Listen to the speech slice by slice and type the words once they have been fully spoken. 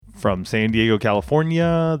From San Diego,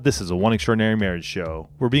 California, this is a One Extraordinary Marriage show,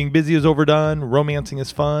 where being busy is overdone, romancing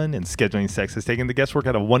is fun, and scheduling sex has taken the guesswork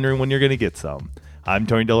out of wondering when you're going to get some. I'm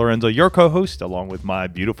Tony DeLorenzo, your co-host, along with my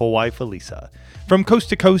beautiful wife, Elisa. From coast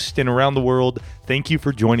to coast and around the world, thank you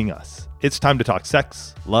for joining us. It's time to talk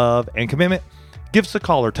sex, love, and commitment. Give us a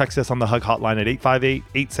call or text us on the HUG hotline at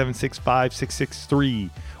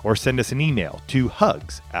 858-876-5663 or send us an email to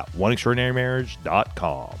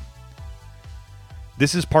hugs@oneextraordinarymarriage.com.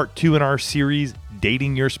 This is part 2 in our series,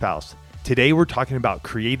 Dating Your Spouse. Today we're talking about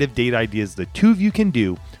creative date ideas the two of you can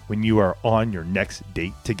do when you are on your next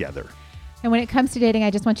date together. And when it comes to dating, I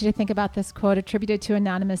just want you to think about this quote attributed to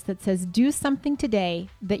Anonymous that says, do something today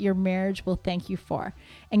that your marriage will thank you for.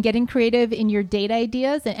 And getting creative in your date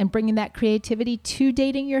ideas and bringing that creativity to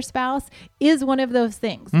dating your spouse is one of those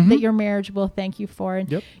things that your marriage will thank you for.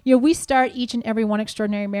 And you know, we start each and every One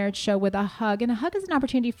Extraordinary Marriage show with a hug. And a hug is an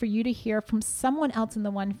opportunity for you to hear from someone else in the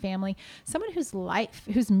one family, someone whose life,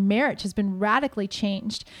 whose marriage has been radically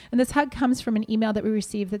changed. And this hug comes from an email that we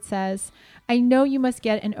received that says, I know you must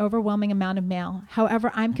get an overwhelming amount of mail. However,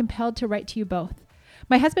 I'm compelled to write to you both.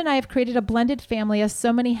 My husband and I have created a blended family, as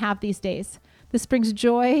so many have these days. This brings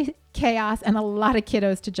joy, chaos, and a lot of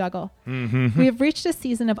kiddos to juggle. We have reached a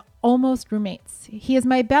season of almost roommates. He is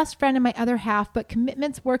my best friend and my other half, but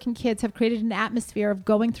commitments, work, and kids have created an atmosphere of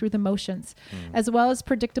going through the motions, as well as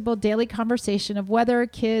predictable daily conversation of weather,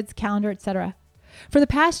 kids, calendar, etc. For the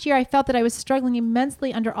past year, I felt that I was struggling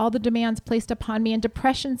immensely under all the demands placed upon me, and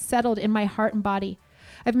depression settled in my heart and body.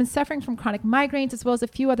 I've been suffering from chronic migraines as well as a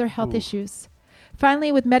few other health issues.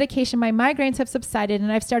 Finally, with medication, my migraines have subsided,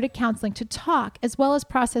 and I've started counseling to talk as well as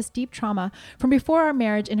process deep trauma from before our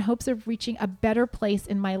marriage in hopes of reaching a better place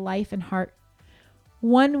in my life and heart.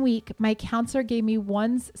 1 week, my counselor gave me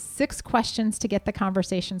 6 questions to get the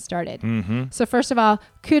conversation started. So first of all,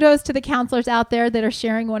 kudos to the counselors out there that are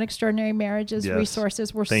sharing One Extraordinary Marriage's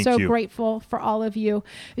resources. We're so grateful for all of you.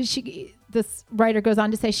 This writer goes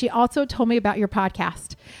on to say, she also told me about your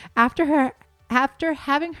podcast. After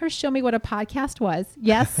having her show me what a podcast was,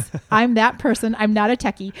 yes, I'm that person. I'm not a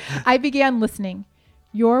techie. I began listening.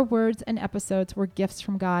 Your words and episodes were gifts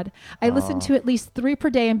from God. I listened to at least 3 per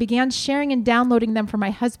day and began sharing and downloading them for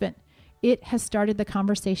my husband. It has started the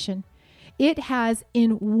conversation. It has,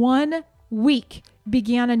 in 1 week,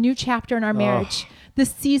 began a new chapter in our marriage. The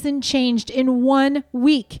season changed in 1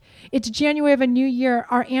 week. It's January of a new year,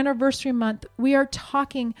 our anniversary month. We are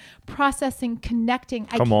talking, processing, connecting.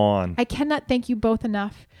 I cannot thank you both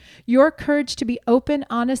enough. Your courage to be open,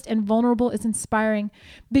 honest, and vulnerable is inspiring.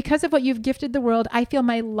 Because of what you've gifted the world, I feel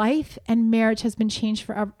my life and marriage has been changed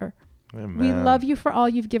forever. Amen. We love you for all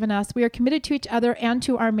you've given us. We are committed to each other and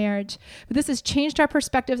to our marriage. But this has changed our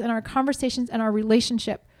perspectives and our conversations and our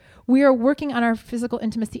relationship. We are working on our physical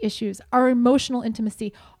intimacy issues, our emotional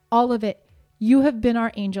intimacy, all of it. You have been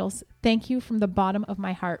our angels. Thank you from the bottom of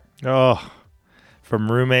my heart. Oh,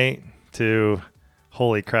 from roommate to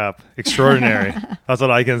holy crap, extraordinary. That's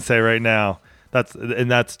what I can say right now. That's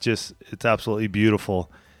just, it's absolutely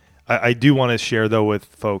beautiful. I do want to share though with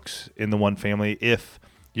folks in the one family, if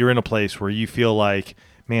you're in a place where you feel like,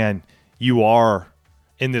 man, you are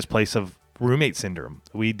in this place of roommate syndrome.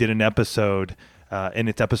 We did an episode and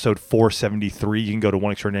it's episode 473. You can go to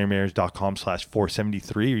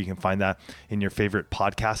oneextraordinarymarriage.com/473, or you can find that in your favorite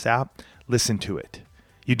podcast app. Listen to it.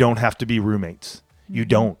 You don't have to be roommates. You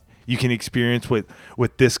don't. You can experience what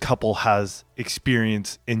this couple has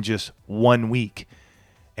experienced in just 1 week.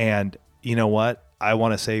 And you know what? I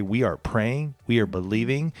want to say we are praying. We are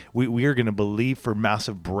believing. We are going to believe for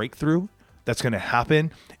massive breakthrough that's going to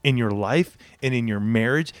happen in your life and in your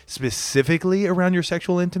marriage, specifically around your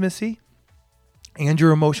sexual intimacy and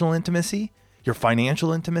your emotional intimacy, your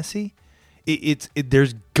financial intimacy.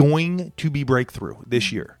 There's going to be breakthrough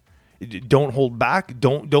this year. Don't hold back.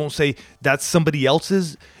 Don't say that's somebody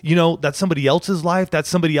else's, that's somebody else's life. That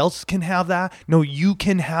somebody else can have that. No, you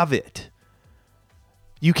can have it.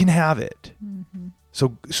 You can have it.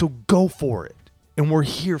 So go for it. And we're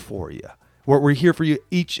here for you. We're here for you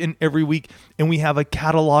each and every week. And we have a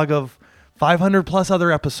catalog of 500 plus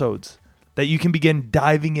other episodes that you can begin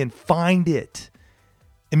diving in. Find it.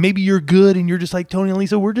 And maybe you're good and you're just like, Tony and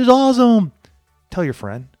Lisa, we're just awesome. Tell your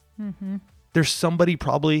friend. There's somebody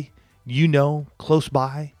probably close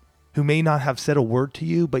by who may not have said a word to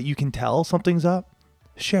you, but you can tell something's up.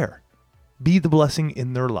 Share. Be the blessing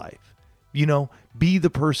in their life. Be the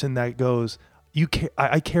person that goes,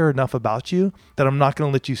 I care enough about you that I'm not going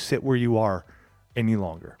to let you sit where you are any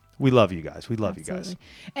longer. We love you guys. We love you guys.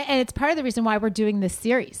 And it's part of the reason why we're doing this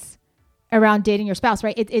series. around dating your spouse,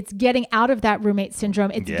 right? It's getting out of that roommate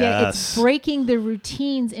syndrome. It's Yes. breaking the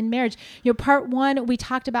routines in marriage. Part one, we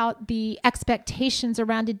talked about the expectations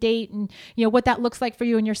around a date and, what that looks like for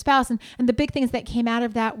you and your spouse. And the big things that came out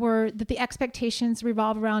of that were that the expectations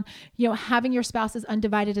revolve around, having your spouse's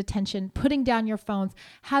undivided attention, putting down your phones,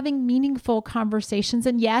 having meaningful conversations.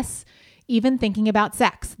 And yes, even thinking about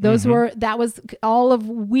sex. That was all of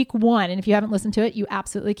week 1. And if you haven't listened to it, you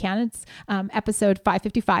absolutely can. It's episode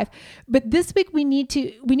 555. But this week we need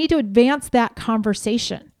to advance that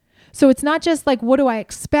conversation. So it's not just like, what do I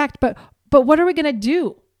expect, but what are we going to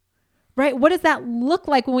do? Right? What does that look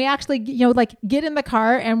like when we actually, get in the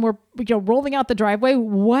car and we're rolling out the driveway?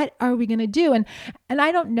 What are we going to do? And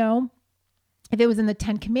I don't know if it was in the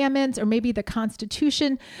 10 Commandments or maybe the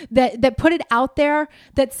Constitution that put it out there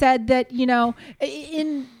that said that,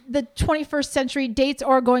 in the 21st century, dates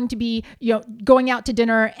are going to be, going out to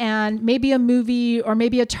dinner and maybe a movie or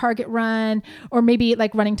maybe a Target run or maybe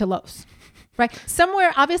like running to Lowe's. Right?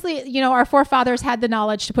 Somewhere, obviously, our forefathers had the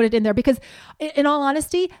knowledge to put it in there because in all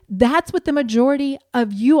honesty, that's what the majority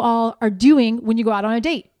of you all are doing when you go out on a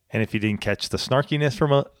date. And if you didn't catch the snarkiness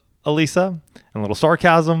from Elisa and a little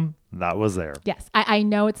sarcasm, that was there. Yes. I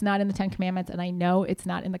know it's not in the 10 Commandments and I know it's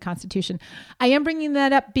not in the Constitution. I am bringing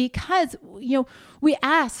that up because, we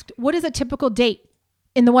asked, what is a typical date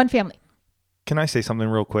in the one family? Can I say something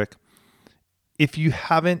real quick? If you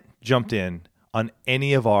haven't jumped in on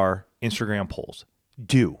any of our Instagram polls,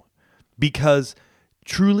 do. Because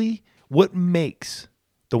truly what makes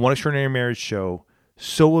the One Extraordinary Marriage show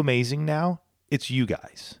so amazing now, it's you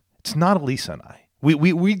guys. It's not Elisa and I.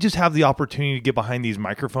 We just have the opportunity to get behind these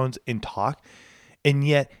microphones and talk, and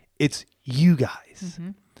yet it's you guys.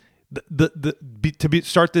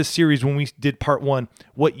 Start this series when we did part 1,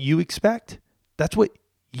 what you expect, that's what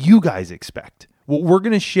you guys expect. What we're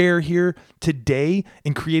going to share here today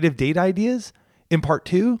in creative date ideas in part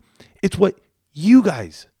 2, it's what you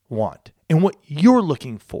guys want and what you're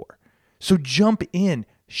looking for. So jump in,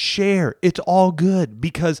 share. It's all good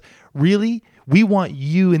because really, we want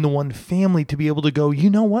you in the one family to be able to go, you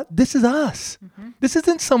know what? This is us. This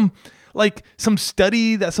isn't some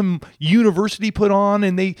study that some university put on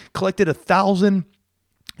and they collected 1,000,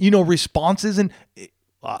 responses. And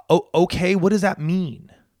okay, what does that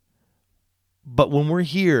mean? But when we're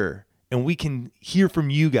here and we can hear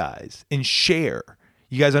from you guys and share,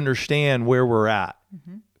 you guys understand where we're at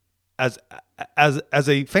as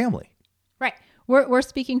a family. Right. We're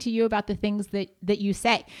speaking to you about the things that you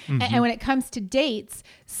say. And when it comes to dates,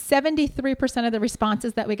 73% of the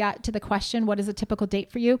responses that we got to the question, what is a typical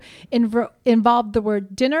date for you, involved the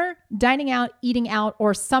word dinner, dining out, eating out,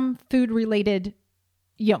 or some food related,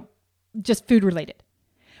 just food related.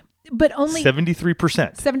 But only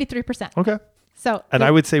 73%. 73%. Okay. So, and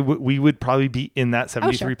I would say we would probably be in that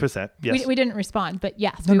 73%. Sure. Yes. We didn't respond, but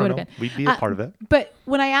yes, we would have been. We'd be a part of it. But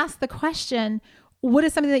when I asked the question, what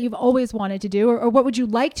is something that you've always wanted to do, or what would you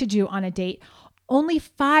like to do on a date? Only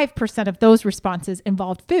 5% of those responses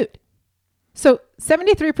involved food. So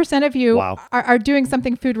 73% of you are doing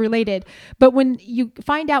something food related. But when you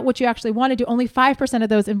find out what you actually want to do, only 5% of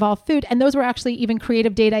those involve food. And those were actually even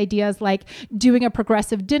creative date ideas like doing a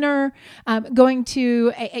progressive dinner, going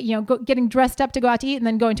to, getting dressed up to go out to eat and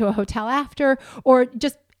then going to a hotel after, or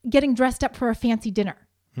just getting dressed up for a fancy dinner.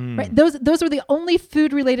 Right. Those were the only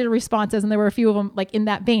food related responses. And there were a few of them like in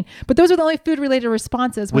that vein, but those are the only food related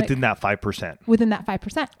responses within that 5%. Within that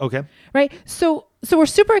 5%. Okay. Right. So we're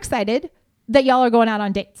super excited that y'all are going out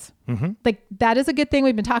on dates. Like that is a good thing.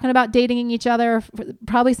 We've been talking about dating each other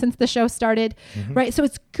probably since the show started. Right. So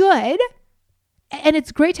it's good. And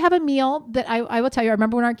it's great to have a meal that I will tell you, I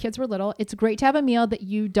remember when our kids were little, it's great to have a meal that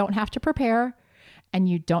you don't have to prepare and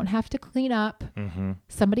you don't have to clean up.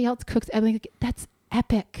 Somebody else cooks. I mean, that's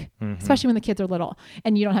epic, especially when the kids are little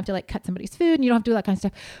and you don't have to like cut somebody's food and you don't have to do that kind of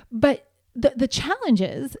stuff. But the challenge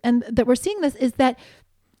is, and that we're seeing this, is that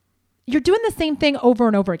you're doing the same thing over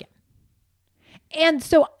and over again. And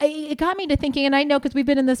so it got me to thinking, and I know because we've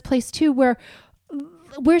been in this place too,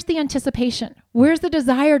 where's the anticipation? Where's the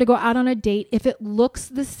desire to go out on a date if it looks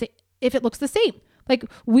the same? Like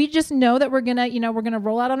we just know that we're gonna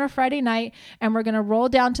roll out on a Friday night and we're gonna roll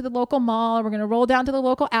down to the local mall, or we're gonna roll down to the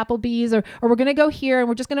local Applebee's, or we're gonna go here and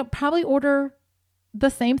we're just gonna probably order the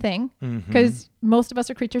same thing because most of us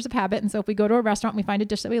are creatures of habit. And so if we go to a restaurant and we find a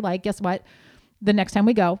dish that we like, guess what? The next time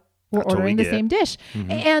we go, we're ordering the same dish.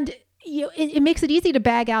 And it makes it easy to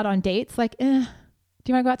bag out on dates. Like, do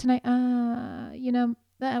you want to go out tonight?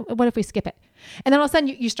 What if we skip it? And then all of a sudden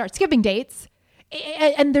you start skipping dates.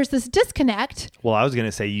 And there's this disconnect. Well, I was going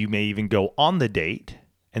to say you may even go on the date.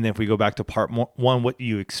 And then if we go back to part 1, what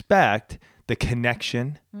you expect, the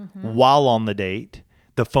connection while on the date,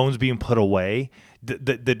 the phones being put away,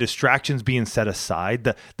 the distractions being set aside,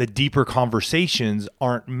 the deeper conversations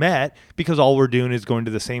aren't met because all we're doing is going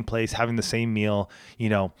to the same place, having the same meal,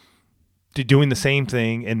 doing the same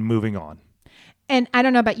thing and moving on. And I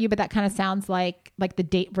don't know about you, but that kind of sounds like the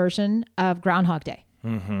date version of Groundhog Day,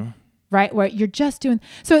 right? Where you're just doing,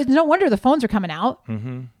 so it's no wonder the phones are coming out.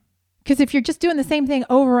 Because if you're just doing the same thing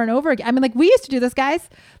over and over again, I mean, like we used to do this, guys,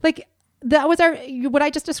 like that was what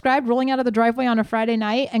I just described, rolling out of the driveway on a Friday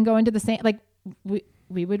night and going to the same, like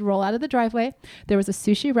we would roll out of the driveway. There was a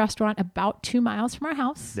sushi restaurant about 2 miles from our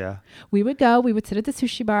house. Yeah. We would go, we would sit at the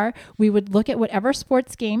sushi bar. We would look at whatever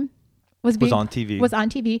sports game was on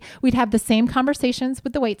TV. We'd have the same conversations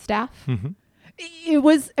with the waitstaff. It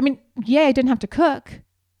was, I mean, yeah, I didn't have to cook,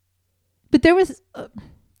 but there was...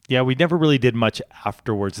 Yeah, we never really did much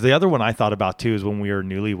afterwards. The other one I thought about too is when we were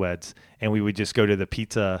newlyweds and we would just go to the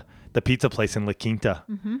pizza place in La Quinta.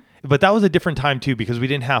 But that was a different time too because we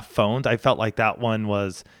didn't have phones. I felt like that one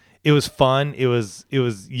was fun. It was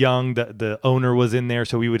young. The owner was in there,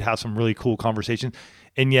 so we would have some really cool conversations.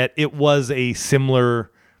 And yet it was a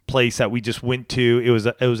similar place that we just went to.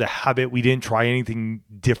 It was a habit. We didn't try anything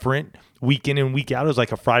different week in and week out. It was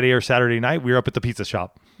like a Friday or Saturday night. We were up at the pizza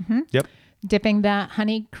shop. Yep. Dipping that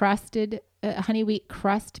honey wheat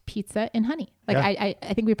crust pizza in honey. Like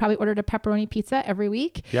I think we probably ordered a pepperoni pizza every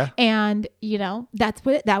week. Yeah. And that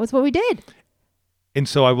was what we did. And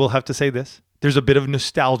so I will have to say this, there's a bit of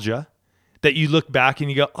nostalgia that you look back and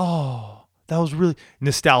you go, oh, that was really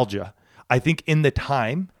nostalgia. I think in the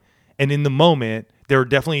time and in the moment, there are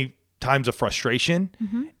definitely times of frustration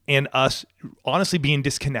and us honestly being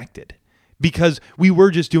disconnected because we were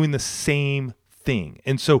just doing the same thing.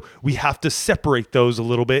 And so we have to separate those a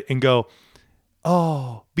little bit and go,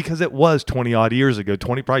 oh, because it was 20 odd years ago,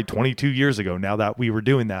 probably 22 years ago now that we were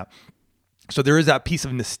doing that. So there is that piece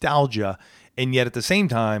of nostalgia. And yet at the same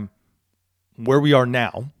time, where we are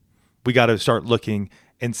now, we got to start looking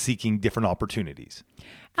and seeking different opportunities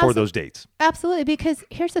for those dates. Absolutely. Because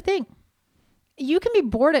here's the thing. You can be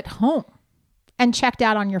bored at home and checked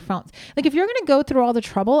out on your phones. Like if you're going to go through all the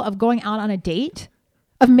trouble of going out on a date,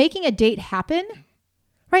 of making a date happen,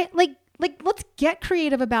 right? Like let's get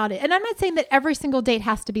creative about it. And I'm not saying that every single date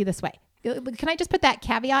has to be this way. Can I just put that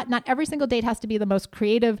caveat? Not every single date has to be the most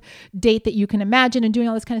creative date that you can imagine and doing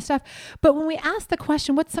all this kind of stuff. But when we ask the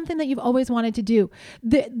question, what's something that you've always wanted to do?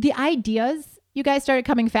 The ideas, you guys started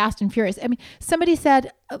coming fast and furious. I mean, somebody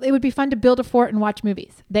said it would be fun to build a fort and watch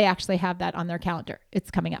movies. They actually have that on their calendar. It's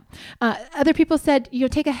coming up. Other people said,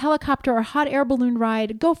 take a helicopter or hot air balloon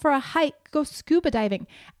ride, go for a hike, go scuba diving,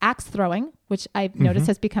 axe throwing, which I've noticed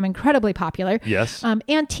has become incredibly popular. Yes.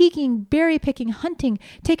 Antiquing, berry picking, hunting,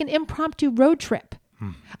 take an impromptu road trip.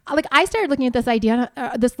 Like I started looking at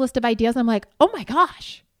this list of ideas. And I'm like, oh my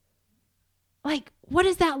gosh, like, what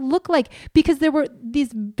does that look like? Because there were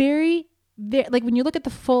these like when you look at the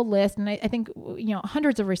full list, and I think,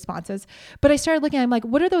 hundreds of responses, but I started looking, I'm like,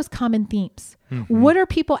 what are those common themes? What are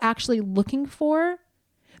people actually looking for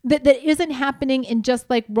that isn't happening in just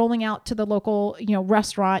like rolling out to the local,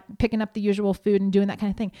 restaurant, picking up the usual food and doing that kind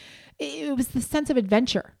of thing? It was the sense of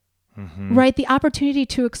adventure, right? The opportunity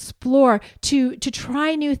to explore, to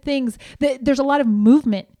try new things. There's a lot of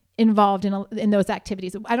movement involved in those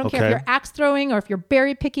activities. I don't care if you're axe throwing or if you're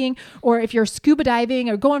berry picking or if you're scuba diving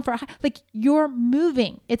or going for you're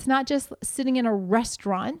moving. It's not just sitting in a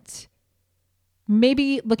restaurant,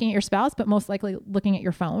 maybe looking at your spouse, but most likely looking at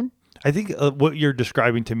your phone. I think what you're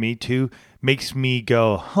describing to me too makes me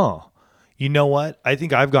go, you know what? I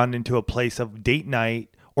think I've gotten into a place of date night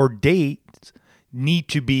or dates need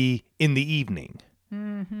to be in the evening.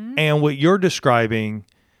 And what you're describing,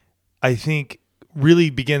 I think, really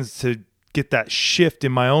begins to get that shift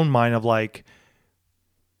in my own mind of like,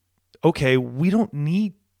 okay, we don't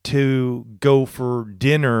need to go for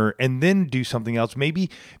dinner and then do something else. Maybe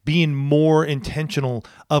being more intentional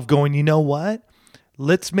of going, you know what?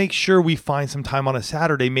 Let's make sure we find some time on a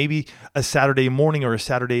Saturday, maybe a Saturday morning or a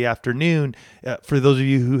Saturday afternoon. For those of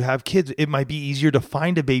you who have kids, it might be easier to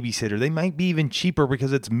find a babysitter. They might be even cheaper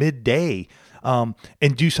because it's midday. And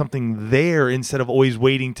do something there instead of always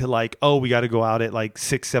waiting to we got to go out at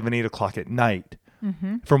 6, 7, 8 o'clock at night.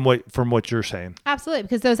 From what you're saying. Absolutely.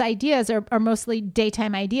 Because those ideas are mostly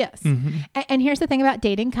daytime ideas. And here's the thing about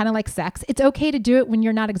dating, kind of like sex. It's okay to do it when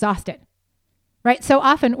you're not exhausted, right? So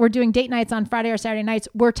often we're doing date nights on Friday or Saturday nights.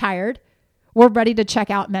 We're tired. We're ready to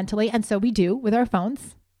check out mentally. And so we do with our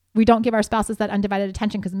phones. We don't give our spouses that undivided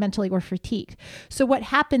attention because mentally we're fatigued. So what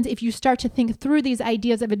happens if you start to think through these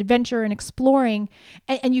ideas of adventure and exploring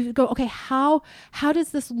and you go, okay, how does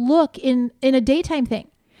this look in a daytime thing?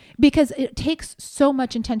 because it takes so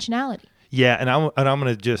much intentionality. Yeah. And I'm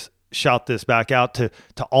going to just shout this back out to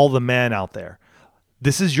all the men out there.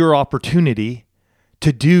 This is your opportunity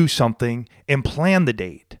to do something and plan the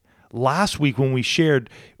date. Last week when we shared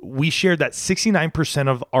that 69%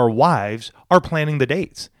 of our wives are planning the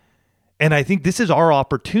dates. And I think this is our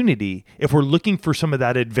opportunity, if we're looking for some of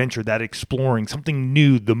that adventure, that exploring, something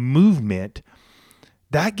new, the movement,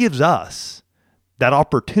 that gives us that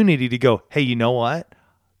opportunity to go, hey, you know what?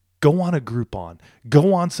 Go on a Groupon.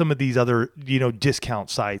 Go on some of these other,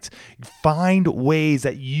 discount sites. Find ways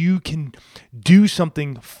that you can do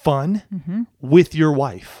something fun with your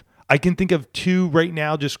wife. I can think of two right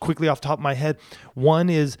now, just quickly off the top of my head.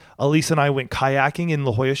 One is Elisa and I went kayaking in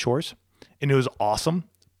La Jolla Shores, and it was awesome.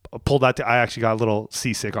 I actually got a little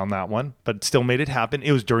seasick on that one, but still made it happen.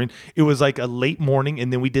 It was like a late morning,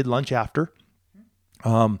 and then we did lunch after.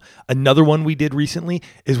 Another one we did recently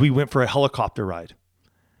is we went for a helicopter ride.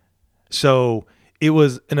 So it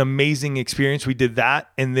was an amazing experience. We did that,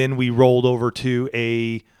 and then we rolled over to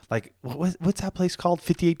what's that place called?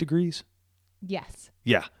 58 Degrees? Yes.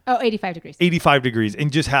 Yeah. Oh, 85 degrees. 85 degrees.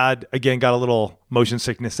 And just got a little motion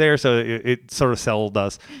sickness there. So it sort of settled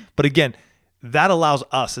us. But again, that allows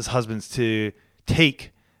us as husbands to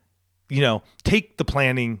take the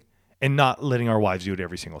planning and not letting our wives do it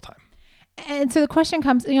every single time. And so the question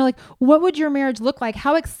comes, what would your marriage look like?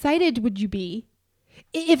 How excited would you be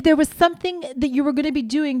if there was something that you were going to be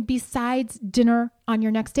doing besides dinner on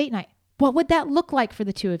your next date night? What would that look like for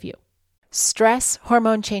the two of you? Stress,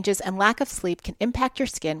 hormone changes, and lack of sleep can impact your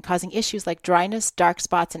skin, causing issues like dryness, dark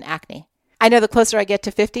spots, and acne. I know the closer I get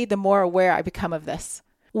to 50, the more aware I become of this.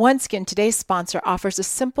 OneSkin, today's sponsor, offers a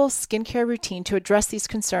simple skincare routine to address these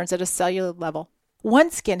concerns at a cellular level.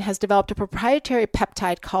 OneSkin has developed a proprietary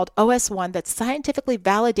peptide called OS1 that's scientifically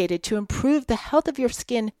validated to improve the health of your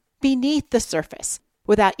skin beneath the surface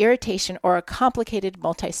without irritation or a complicated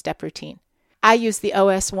multi-step routine. I use the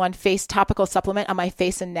OS1 face topical supplement on my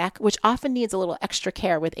face and neck, which often needs a little extra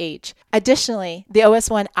care with age. Additionally, the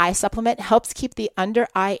OS1 eye supplement helps keep the under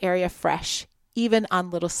eye area fresh, even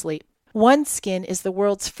on little sleep. OneSkin is the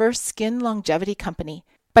world's first skin longevity company.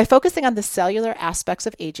 By focusing on the cellular aspects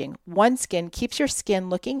of aging, OneSkin keeps your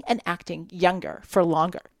skin looking and acting younger for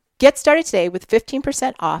longer. Get started today with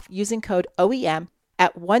 15% off using code OEM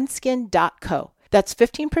at oneskin.co. That's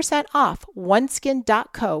 15% off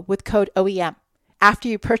oneskin.co with code OEM. After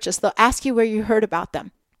you purchase, they'll ask you where you heard about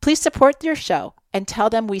them. Please support your show and tell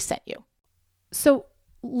them we sent you. So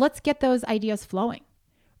let's get those ideas flowing,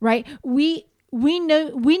 right? We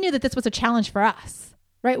knew that this was a challenge for us,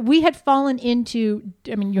 right? We had fallen into,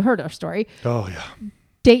 you heard our story. Oh yeah.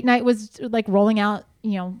 Date night was like rolling out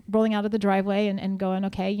of the driveway and going,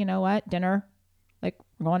 okay, you know what? Dinner, like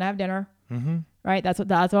we're going to have dinner. Mm-hmm. Right. That's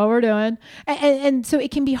what we're doing. And so it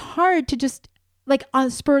can be hard to just like on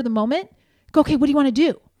the spur of the moment go, okay, what do you want to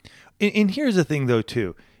do? And here's the thing though,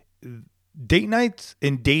 too, date nights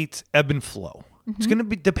and dates ebb and flow. Mm-hmm. It's going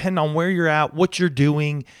to depend on where you're at, what you're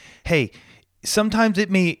doing. Hey, sometimes it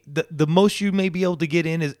may, the most you may be able to get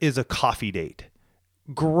in is a coffee date.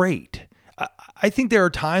 Great. I think there are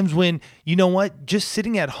times when, just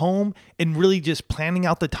sitting at home and really just planning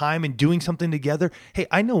out the time and doing something together. Hey,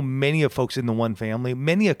 I know many of folks in the one family,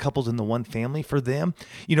 many of couples in the one family, for them,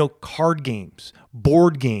 card games,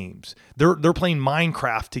 board games, they're playing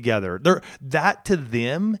Minecraft together. That to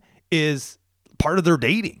them is part of their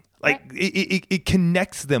dating. Like it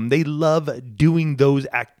connects them. They love doing those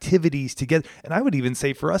activities together. And I would even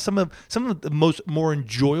say for us, some of the more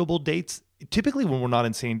enjoyable dates, typically when we're not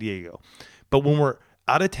in San Diego, but when we're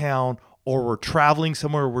out of town or we're traveling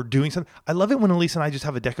somewhere, or we're doing something. I love it when Elisa and I just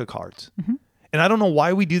have a deck of cards. Mm-hmm. And I don't know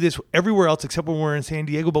why we do this everywhere else except when we're in San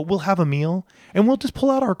Diego, but we'll have a meal and we'll just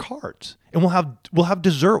pull out our cards and we'll have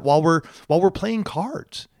dessert while we're playing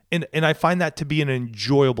cards. And I find that to be an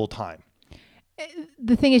enjoyable time.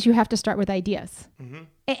 The thing is, you have to start with ideas, mm-hmm.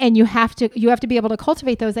 and you have to be able to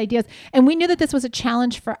cultivate those ideas. And we knew that this was a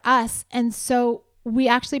challenge for us. And so we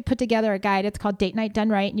actually put together a guide. It's called Date Night Done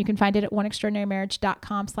Right. And you can find it at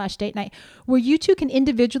oneextraordinarymarriage.com/date night, where you two can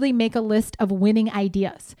individually make a list of winning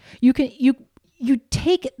ideas. You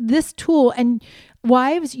take this tool, and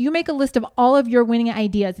wives, you make a list of all of your winning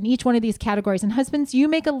ideas in each one of these categories. And husbands, you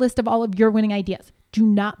make a list of all of your winning ideas. Do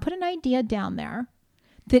not put an idea down there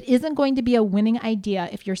that isn't going to be a winning idea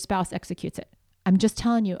if your spouse executes it. I'm just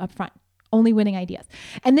telling you up front. Only winning ideas.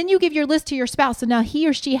 And then you give your list to your spouse. So now he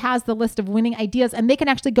or she has the list of winning ideas and they can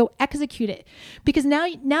actually go execute it, because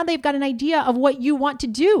now they've got an idea of what you want to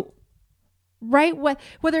do. right?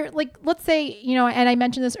 Whether like, let's say, you know, and I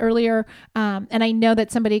mentioned this earlier, and I know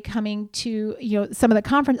that somebody coming to, you know, some of the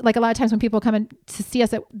conference, like a lot of times when people come in to see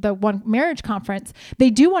us at the One Marriage Conference, they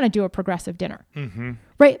do want to do a progressive dinner,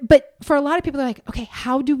 right? But for a lot of people, they're like, okay,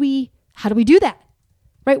 how do we do that?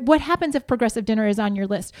 Right? What happens if progressive dinner is on your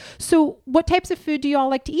list? So what types of food do you all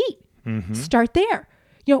like to eat? Start there.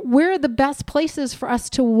 You know, where are the best places for us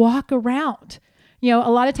to walk around? You know,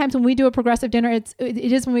 a lot of times when we do a progressive dinner, it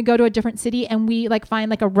is when we go to a different city and we like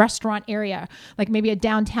find like a restaurant area, like maybe a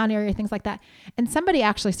downtown area, things like that. And somebody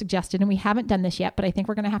actually suggested, and we haven't done this yet, but I think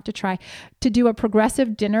we're going to have to try to do a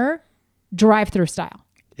progressive dinner drive-through style.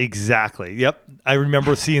 Exactly. Yep. I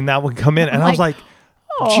remember seeing that one come in and I was like,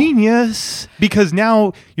 genius, because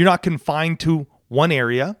now you're not confined to one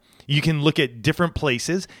area. You can look at different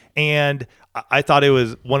places. And I thought it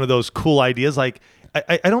was one of those cool ideas. Like,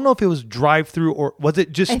 I don't know if it was drive-through or was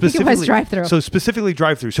it just specifically? I think it was drive-through. So specifically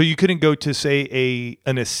drive-through. So you couldn't go to say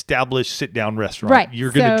an established sit-down restaurant. Right.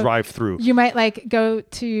 You're going to drive through. You might like go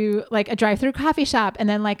to like a drive-through coffee shop and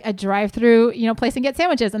then like a drive-through, you know, place and get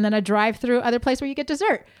sandwiches and then a drive-through other place where you get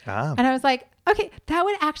dessert. And I was like, okay, that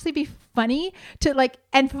would actually be funny to like,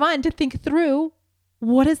 and fun to think through.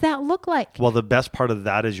 What does that look like? Well, the best part of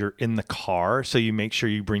that is you're in the car. So you make sure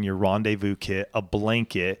you bring your rendezvous kit, a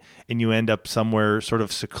blanket, and you end up somewhere sort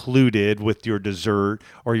of secluded with your dessert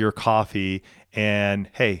or your coffee. And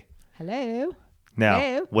hey, hello.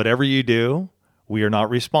 Now, whatever you do, we are not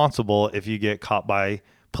responsible if you get caught by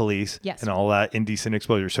police and all that indecent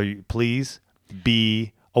exposure. So please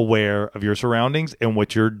be aware of your surroundings and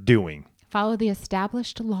what you're doing. Follow the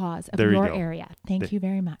established laws of your area. Thank you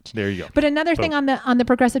very much. There you go. But another thing on the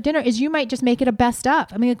progressive dinner is you might just make it a best of.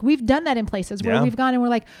 I mean, like we've done that in places where we've gone and we're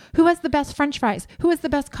like, who has the best French fries? Who has the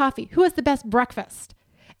best coffee? Who has the best breakfast?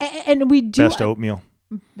 And we do best oatmeal.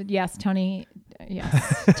 Yes, Tony.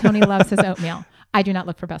 Yes, Tony loves his oatmeal. I do not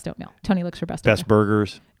look for best oatmeal. Tony looks for best oatmeal.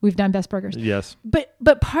 Burgers. We've done best burgers. Yes.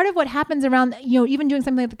 But part of what happens around, you know, even doing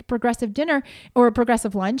something like a progressive dinner or a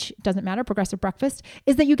progressive lunch, doesn't matter, progressive breakfast,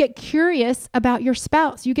 is that you get curious about your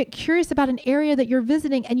spouse. You get curious about an area that you're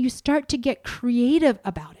visiting and you start to get creative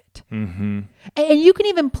about it. And you can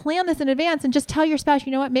even plan this in advance and just tell your spouse,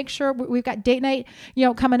 you know what, make sure we've got date night, you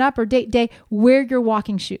know, coming up or date day, wear your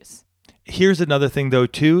walking shoes. Here's another thing though,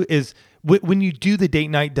 too, is when you do the date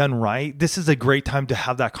night done right, this is a great time to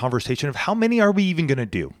have that conversation of how many are we even going to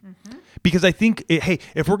do? Because I think, hey,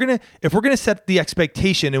 if we're gonna set the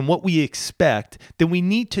expectation and what we expect, then we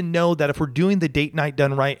need to know that if we're doing the date night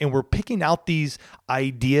done right and we're picking out these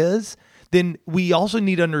ideas, then we also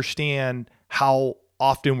need to understand how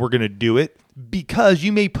often we're going to do it, because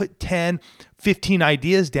you may put 10, 15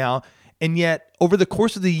 ideas down. And yet over the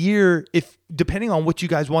course of the year, if depending on what you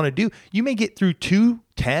guys want to do, you may get through 2,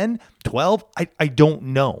 10, 12. I don't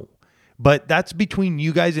know. But that's between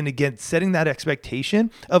you guys. And again, setting that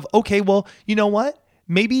expectation of, okay, well, you know what?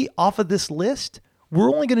 Maybe off of this list,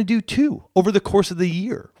 we're only going to do 2 over the course of the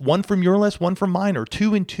year. 1 from your list, 1 from mine, or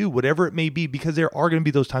 2 and 2, whatever it may be, because there are going to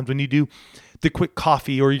be those times when you do the quick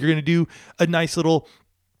coffee or you're going to do a nice little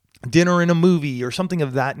dinner and a movie or something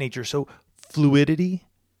of that nature. So fluidity,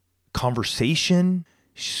 conversation,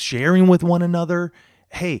 sharing with one another.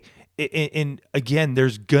 Hey, and again,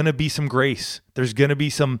 there's gonna be some grace. There's gonna be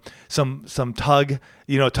some tug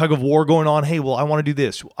of war going on. Hey, well, I want to do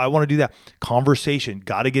this. I want to do that. Conversation.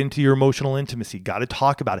 Got to get into your emotional intimacy. Got to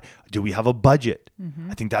talk about it. Do we have a budget?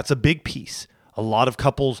 I think that's a big piece. A lot of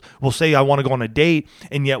couples will say, I want to go on a date,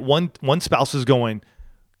 and yet one spouse is going,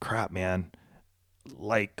 crap, man,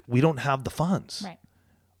 like we don't have the funds. Right.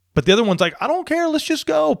 But the other one's like, I don't care. Let's just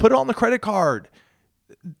go. Put it on the credit card.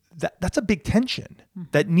 That's a big tension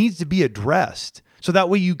that needs to be addressed. So that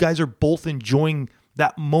way you guys are both enjoying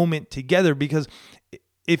that moment together. Because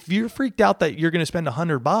if you're freaked out that you're going to spend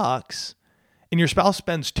 $100 and your spouse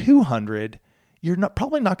spends $200, you're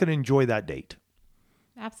probably not going to enjoy that date.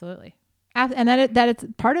 Absolutely. And that it's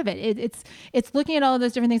part of it. It's looking at all of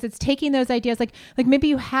those different things. It's taking those ideas, like maybe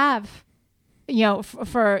you have, you know,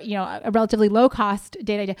 for you know, a relatively low cost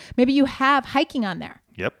date idea. Maybe you have hiking on there.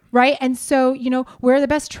 Yep. Right. And so, you know, where are the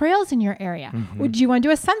best trails in your area? Do you want to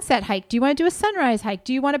do a sunset hike? Do you want to do a sunrise hike?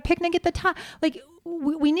 Do you want to picnic at the top? Like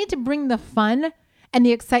we need to bring the fun and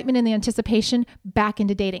the excitement and the anticipation back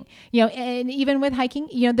into dating, you know, and even with hiking,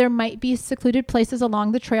 you know, there might be secluded places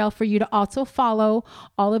along the trail for you to also follow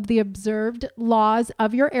all of the observed laws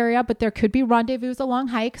of your area, but there could be rendezvous along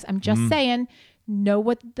hikes. I'm just saying, know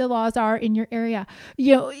what the laws are in your area.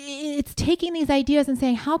 You know, it's taking these ideas and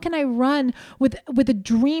saying, how can I run with a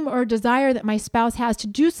dream or a desire that my spouse has to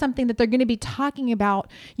do something that they're going to be talking about,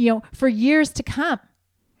 you know, for years to come.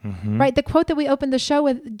 right? The quote that we opened the show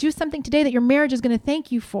with, do something today that your marriage is going to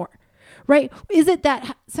thank you for, right? Is it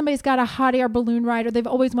that somebody's got a hot air balloon ride, or they've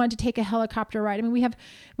always wanted to take a helicopter ride? I mean,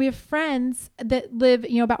 we have friends that live,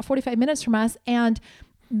 about 45 minutes from us, and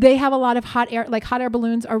they have a lot of hot air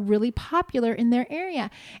balloons are really popular in their area.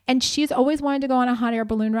 And she's always wanted to go on a hot air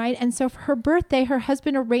balloon ride. And so for her birthday, her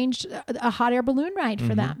husband arranged a hot air balloon ride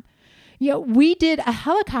for them. We did a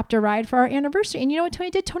helicopter ride for our anniversary. And you know what Tony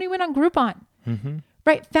did? Tony went on Groupon.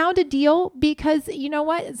 Right. Found a deal, because you know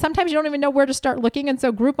what? Sometimes you don't even know where to start looking. And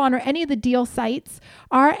so Groupon or any of the deal sites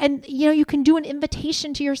are, and you can do an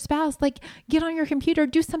invitation to your spouse, like get on your computer,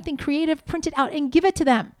 do something creative, print it out and give it to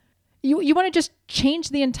them. You want to just change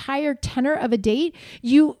the entire tenor of a date.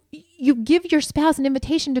 You give your spouse an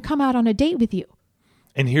invitation to come out on a date with you.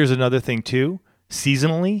 And here's another thing too.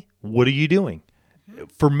 Seasonally, what are you doing?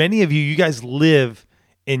 For many of you, you guys live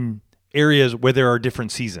in areas where there are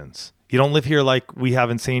different seasons. You don't live here like we have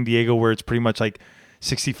in San Diego, where it's pretty much like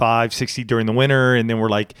 65, 60 during the winter, and then we're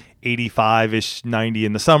like 85-ish, 90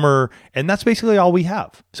 in the summer. And that's basically all we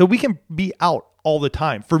have. So we can be out all the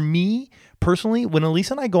time. For me, personally, when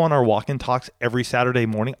Elisa and I go on our walk and talks every Saturday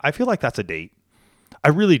morning, I feel like that's a date. I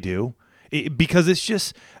really do. Because it's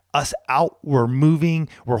just us out, we're moving,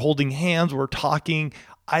 we're holding hands, we're talking.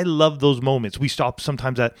 I love those moments. We stop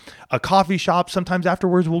sometimes at a coffee shop. Sometimes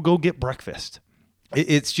afterwards, we'll go get breakfast.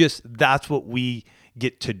 It's just, that's what we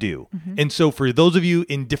get to do. And so for those of you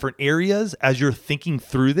in different areas, as you're thinking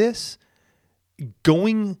through this,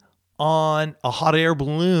 going on a hot air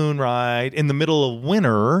balloon ride in the middle of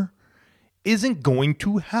winter isn't going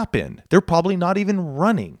to happen. They're probably not even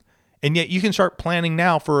running. And yet you can start planning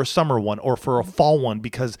now for a summer one or for a fall one,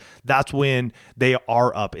 because that's when they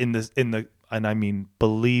are up and I mean,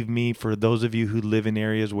 believe me, for those of you who live in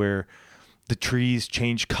areas where the trees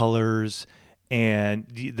change colors and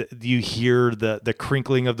you hear the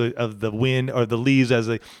crinkling of the wind or the leaves as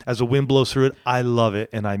the wind blows through it, I love it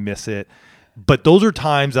and I miss it. But those are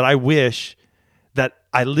times that I wish that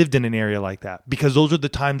I lived in an area like that, because those are the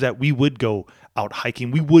times that we would go out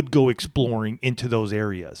hiking. We would go exploring into those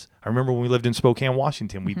areas. I remember when we lived in Spokane,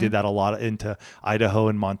 Washington, we did that a lot into Idaho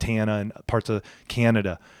and Montana and parts of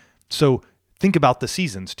Canada. So think about the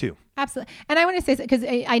seasons too. Absolutely. And I want to say, because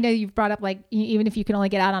I know you've brought up, like, even if you can only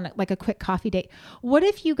get out on like a quick coffee date, what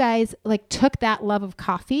if you guys like took that love of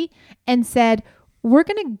coffee and said, we're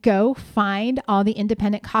going to go find all the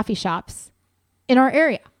independent coffee shops in our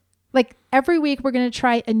area. Like every week we're going to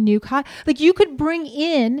try a new like you could bring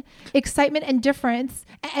in excitement and difference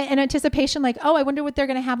and anticipation. Like, oh, I wonder what they're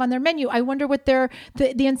going to have on their menu. I wonder what the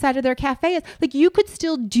inside of their cafe is. Like you could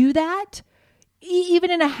still do that even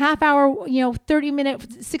in a half hour, 30-minute,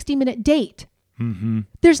 60-minute date.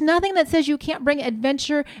 There's nothing that says you can't bring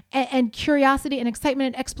adventure and curiosity and excitement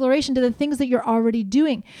and exploration to the things that you're already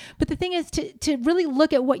doing. But the thing is to really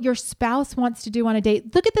look at what your spouse wants to do on a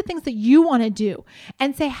date. Look at the things that you want to do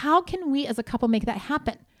and say, how can we as a couple make that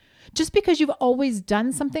happen? Just because you've always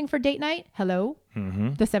done something for date night, the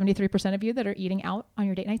 73% of you that are eating out on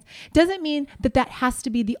your date nights, doesn't mean that has to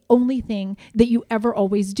be the only thing that you ever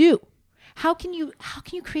always do. How can you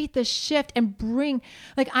create this shift and bring,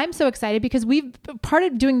 like, I'm so excited because part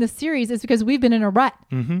of doing this series is because we've been in a rut.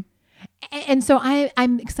 And so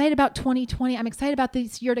I'm excited about 2020. I'm excited about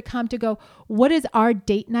this year to come to go, what is our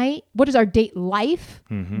date night? What is our date life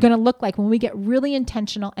going to look like when we get really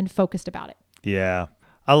intentional and focused about it? Yeah,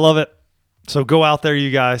 I love it. So go out there,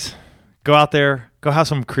 you guys. Go out there. Go have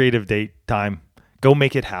some creative date time. Go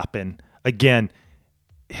make it happen. Again,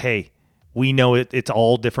 hey, we know it's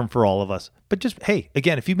all different for all of us. But just, hey,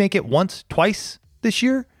 again, if you make it once, twice this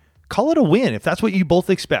year, call it a win if that's what you both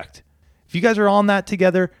expect. If you guys are on that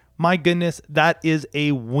together, my goodness, that is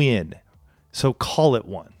a win. So call it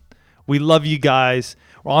one. We love you guys.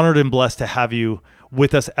 We're honored and blessed to have you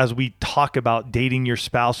with us as we talk about dating your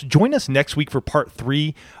spouse. Join us next week for part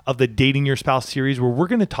 3 of the Dating Your Spouse series, where we're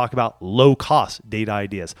going to talk about low-cost date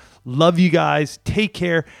ideas. Love you guys. Take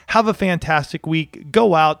care. Have a fantastic week.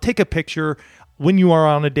 Go out. Take a picture when you are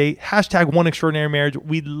on a date. #OneExtraordinaryMarriage.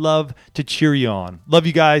 We'd love to cheer you on. Love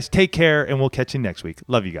you guys. Take care, and we'll catch you next week.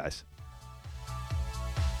 Love you guys.